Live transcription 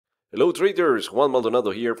Hello traders, Juan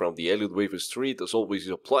Maldonado here from the Elliott Wave Street. As always,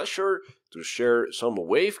 it's a pleasure to share some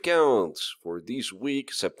wave counts for this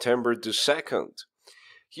week, September the 2nd.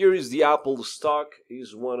 Here is the Apple stock,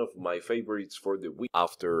 is one of my favorites for the week.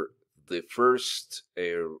 After the first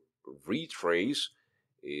retrace,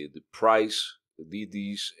 the price did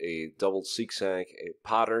this double zigzag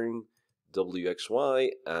pattern,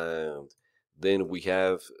 WXY, and then we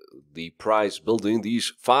have the price building this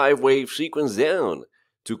 5-wave sequence down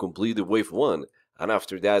to complete the wave 1, and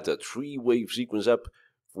after that a 3-wave sequence up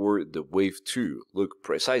for the wave 2. Look,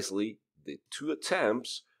 precisely the 2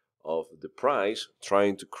 attempts of the price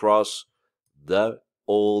trying to cross the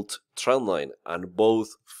old trend line, and both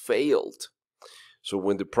failed. So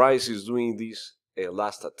when the price is doing this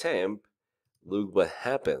last attempt, look what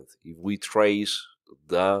happened. If we trace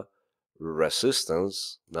the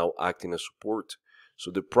resistance now acting as support,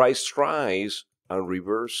 so the price tries and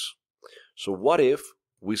reverse. So what if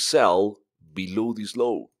we sell below this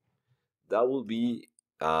low? That will be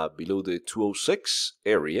below the 206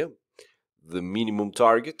 area, the minimum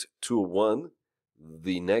target 201,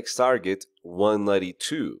 the next target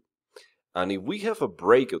 192. And if we have a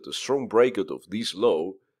breakout, a strong breakout of this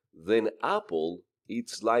low, then Apple,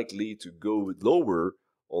 it's likely to go lower.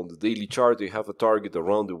 On the daily chart they have a target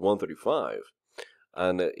around the 135,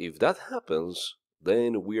 and if that happens,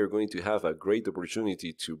 then we are going to have a great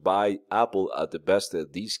opportunity to buy Apple at the best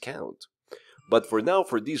discount. But for now,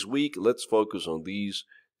 for this week, let's focus on these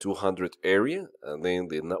 200 area and then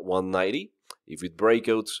the 190. If it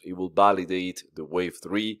breakouts, it will validate the wave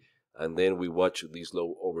 3, and then we watch this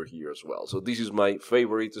low over here as well. So this is my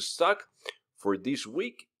favorite stock for this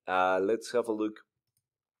week. Let's have a look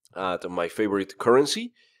at my favorite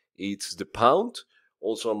currency. It's the pound.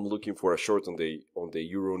 Also, I'm looking for a short on the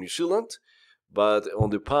Euro New Zealand, but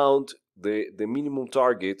on the pound, the minimum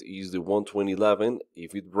target is the 120.11.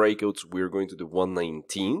 If it breakouts, we're going to the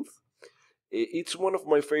 119th. It's one of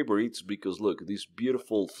my favorites because look, this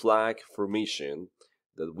beautiful flag formation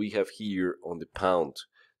that we have here on the pound.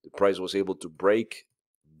 The price was able to break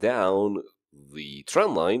down the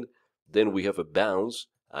trend line. Then we have a bounce,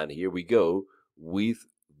 and here we go with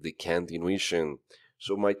the continuation.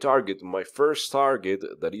 So my target, my first target,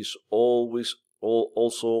 that is always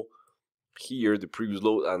also here, the previous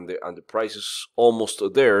low, and the price is almost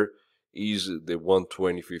there, is the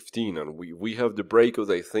 120.15, and we have the breakout.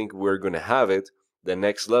 I think we're gonna have it. The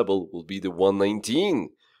next level will be the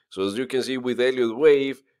 119. So as you can see with Elliott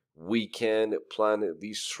Wave, we can plan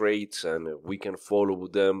these trades and we can follow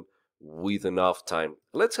them with enough time.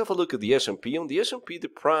 Let's have a look at the S&P. On the S&P, the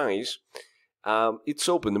price, it's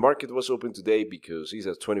open. The market was open today because it's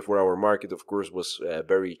a 24-hour market, of course, was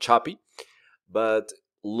very choppy. But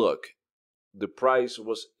look, the price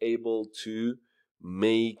was able to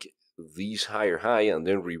make this higher high and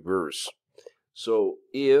then reverse. So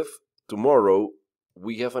if tomorrow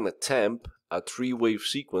we have an attempt, a 3-wave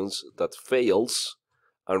sequence that fails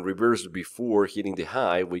and reverses before hitting the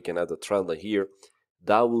high, we can add a trend line here.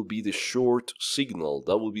 That will be the short signal.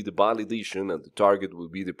 That will be the validation, and the target will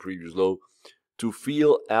be the previous low to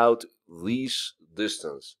fill out this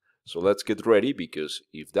distance. So let's get ready, because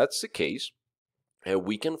if that's the case,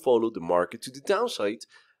 we can follow the market to the downside,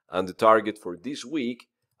 and the target for this week,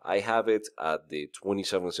 I have it at the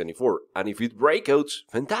 27.74. And if it breakouts,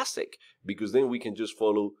 fantastic, because then we can just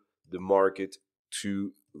follow the market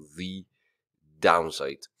to the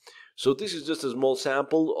downside. So this is just a small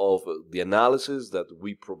sample of the analysis that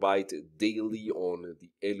we provide daily on the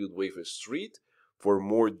Elliott Wave Street. For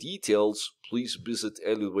more details, please visit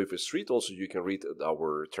Elliott Wave Street. Also, you can read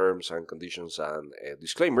our terms and conditions and a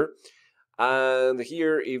disclaimer. And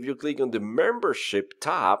here, if you click on the membership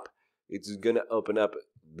tab, it's going to open up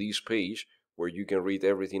this page where you can read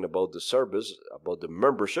everything about the service, about the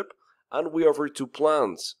membership. And we offer 2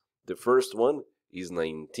 plans. The first one is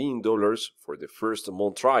 $19 for the first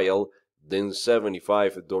month trial, then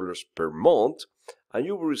 $75 per month, and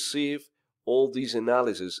you will receive all these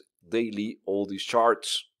analysis daily, all these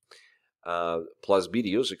charts, plus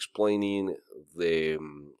videos explaining the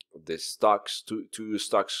stocks, two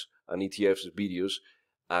stocks and ETFs videos,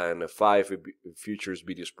 and 5 futures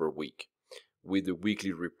videos per week with the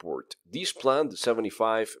weekly report. This plan, the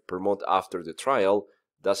 $75 per month after the trial,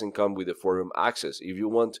 doesn't come with the forum access. If you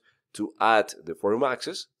want to add the forum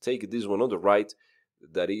access, take this one on the right.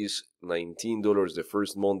 That is $19 the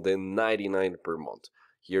first month, then $99 per month.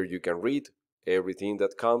 Here you can read everything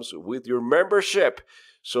that comes with your membership.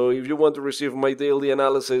 So if you want to receive my daily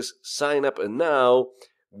analysis, sign up now.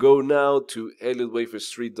 Go now to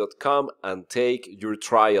elliottwavestreet.com and take your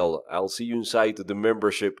trial. I'll see you inside the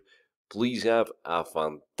membership. Please have a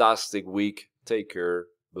fantastic week. Take care.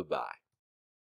 Bye-bye.